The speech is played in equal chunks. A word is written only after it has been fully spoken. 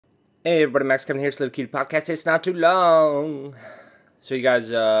Hey everybody, Max coming here, it's Little Cutie Podcast. It's not too long. So you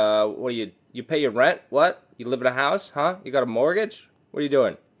guys, what do you pay your rent? What? You live in a house? Huh? You got a mortgage? What are you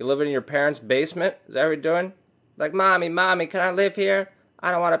doing? You living in your parents' basement? Is that what you're doing? Like, mommy, can I live here?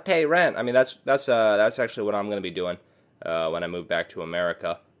 I don't want to pay rent. I mean, that's actually what I'm gonna be doing, when I move back to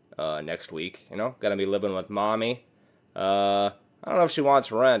America, next week. Gonna be living with mommy. I don't know if she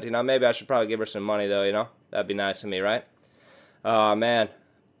wants rent. Maybe I should probably give her some money though. That'd be nice of me, right? Oh man,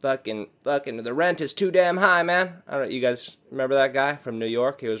 fucking, the rent is too damn high, man. I don't. You guys remember that guy from New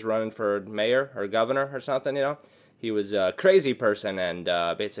York? He was running for mayor or governor or something. He was a crazy person, and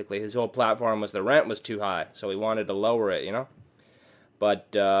basically his whole platform was the rent was too high, so he wanted to lower it.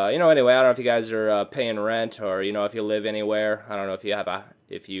 But anyway, I don't know if you guys are paying rent or if you live anywhere. I don't know if you have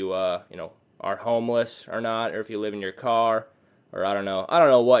if you are homeless or not, or if you live in your car, or I don't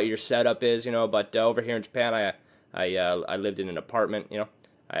know what your setup is. But over here in Japan, I lived in an apartment.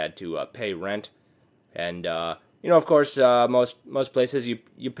 I had to pay rent, and of course, most places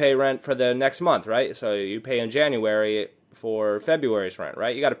you pay rent for the next month, right? So you pay in January for February's rent,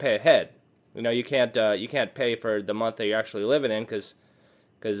 right? You got to pay ahead. You can't pay for the month that you're actually living in because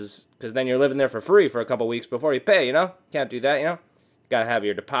then you're living there for free for a couple weeks before you pay. Can't do that. You got to have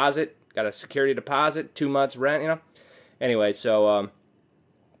your deposit, got a security deposit, 2 months rent. Anyway, so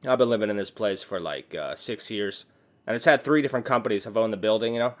I've been living in this place for like 6 years. And it's had three different companies have owned the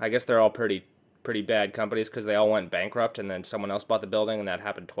building. I guess they're all pretty bad companies because they all went bankrupt, and then someone else bought the building, and that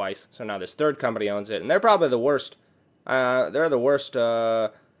happened twice. So now this third company owns it, and they're probably the worst. They're the worst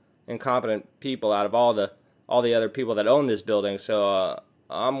incompetent people out of all the other people that own this building. So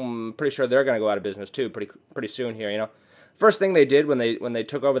I'm pretty sure they're going to go out of business too pretty soon here. First thing they did when they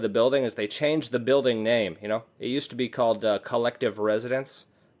took over the building is they changed the building name. It used to be called Collective Residence,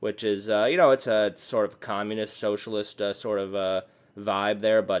 which is it's a sort of communist socialist sort of vibe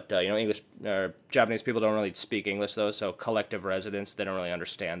there, but English Japanese people don't really speak English though, so collective residence, they don't really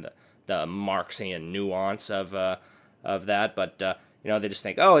understand the Marxian nuance of that, but they just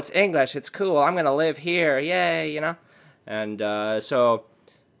think, oh, it's English, it's cool, I'm gonna live here, yay, and so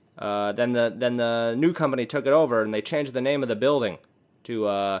then the new company took it over and they changed the name of the building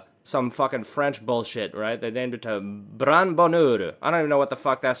to some fucking French bullshit, right? They named it to Bran Bonheur. I don't even know what the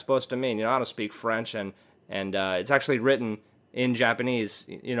fuck that's supposed to mean. I don't speak French, and it's actually written in Japanese,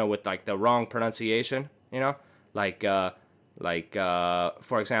 with like the wrong pronunciation, like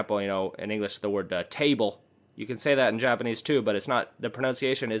for example, in English the word table. You can say that in Japanese too, but it's not, the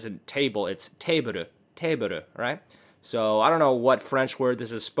pronunciation isn't table, it's teburu, right? So I don't know what French word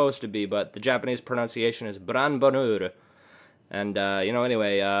this is supposed to be, but the Japanese pronunciation is Bran Bonheur. And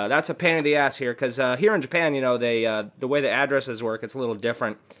anyway, that's a pain in the ass here because here in Japan, they the way the addresses work, it's a little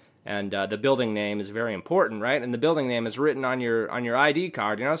different, and the building name is very important, right? And the building name is written on your ID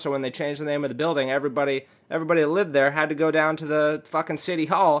card, So when they changed the name of the building, everybody that lived there had to go down to the fucking city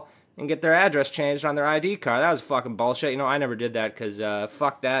hall and get their address changed on their ID card. That was fucking bullshit. I never did that because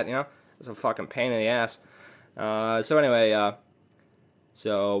fuck that. It's a fucking pain in the ass. So anyway,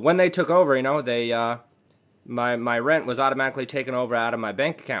 so when they took over, they my rent was automatically taken over out of my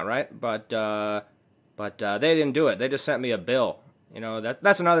bank account, right? But they didn't do it. They just sent me a bill.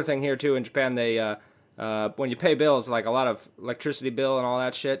 That's another thing here too in Japan. They when you pay bills, like a lot of electricity bill and all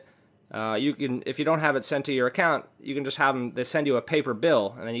that shit, you can, if you don't have it sent to your account, you can just have them. They send you a paper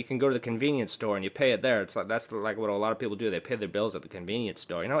bill, and then you can go to the convenience store and you pay it there. It's like that's like what a lot of people do. They pay their bills at the convenience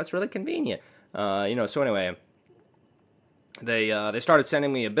store. It's really convenient. So anyway, they started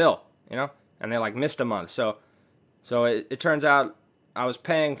sending me a bill. And they like missed a month. So it turns out I was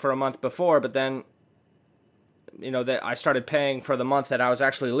paying for a month before, but then that I started paying for the month that I was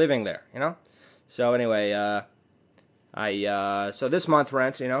actually living there. So anyway, so this month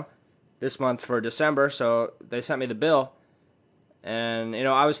rent, this month for December, so they sent me the bill, and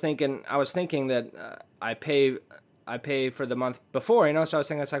I was thinking that I pay for the month before, so I was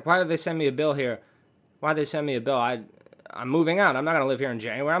thinking, it's like, why did they send me a bill here? Why did they send me a bill? I'm moving out. I'm not going to live here in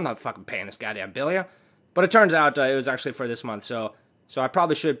January. I'm not fucking paying this goddamn bill here. But it turns out it was actually for this month. So I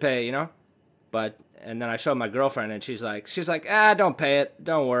probably should pay, But, and then I showed my girlfriend and she's like, don't pay it.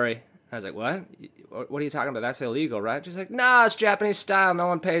 Don't worry. I was like, what? What are you talking about? That's illegal, right? She's like, nah, it's Japanese style. No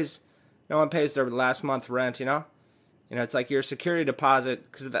one pays their last month rent, it's like your security deposit,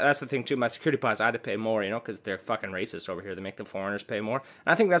 because that's the thing too, my security deposit, I had to pay more, because they're fucking racist over here. They make the foreigners pay more.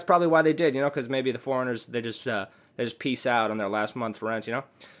 And I think that's probably why they did, because maybe the foreigners, they just peace out on their last month rent,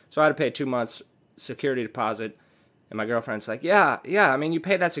 So I had to pay 2 months security deposit, and my girlfriend's like, yeah, I mean, you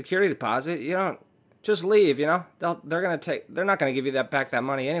pay that security deposit, you don't, just leave, they're not gonna give you that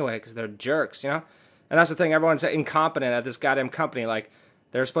money anyway, because they're jerks, And that's the thing, everyone's incompetent at this goddamn company, like,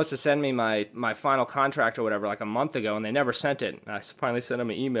 They were supposed to send me my final contract or whatever like a month ago, and they never sent it. And I finally sent them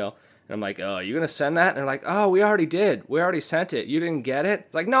an email, and I'm like, "Oh, you gonna send that?" And they're like, "Oh, we already did. We already sent it. You didn't get it?"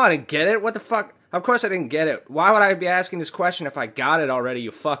 It's like, "No, I didn't get it. What the fuck? Of course I didn't get it. Why would I be asking this question if I got it already?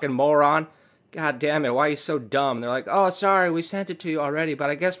 You fucking moron! God damn it! Why are you so dumb?" And they're like, "Oh, sorry, we sent it to you already, but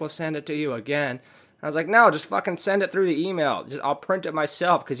I guess we'll send it to you again." I was like, "No, just fucking send it through the email. I'll print it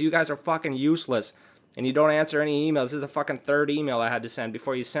myself because you guys are fucking useless." And you don't answer any emails. This is the fucking third email I had to send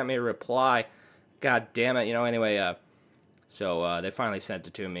before you sent me a reply. God damn it. Anyway, so they finally sent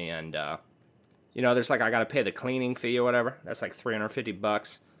it to me. And, there's like, I got to pay the cleaning fee or whatever. That's like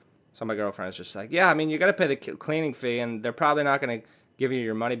 $350. So my girlfriend was just like, yeah, I mean, you got to pay the cleaning fee. And they're probably not going to give you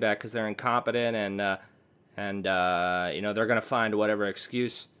your money back because they're incompetent. And they're going to find whatever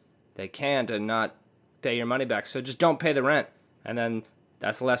excuse they can to not pay your money back. So just don't pay the rent. And then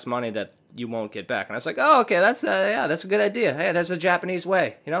that's less money that you won't get back. And I was like, oh, okay, that's a good idea. Hey, that's a Japanese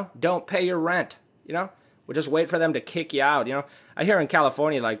way, don't pay your rent, we'll just wait for them to kick you out, I hear in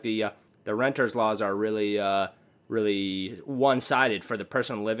California, like the renters laws are really one-sided for the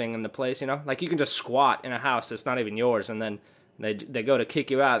person living in the place, like you can just squat in a house that's not even yours, and then they go to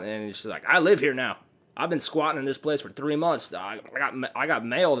kick you out, and it's like, I live here now. I've been squatting in this place for 3 months. I got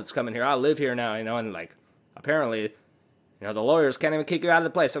mail that's coming here. I live here now, and like apparently, the lawyers can't even kick you out of the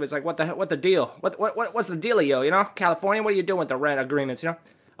place. So it's like, what the deal? What's the dealio, California, what are you doing with the rent agreements,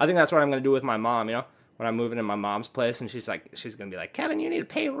 I think that's what I'm going to do with my mom, when I'm moving in my mom's place, and she's going to be like, Kevin, you need to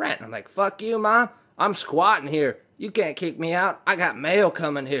pay rent. And I'm like, fuck you, Mom. I'm squatting here. You can't kick me out. I got mail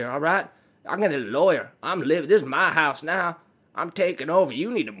coming here, all right? I'm going to a lawyer. This is my house now. I'm taking over. You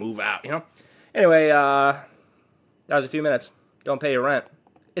need to move out, Anyway, that was a few minutes. Don't pay your rent.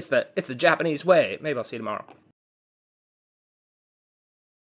 It's the Japanese way. Maybe I'll see you tomorrow.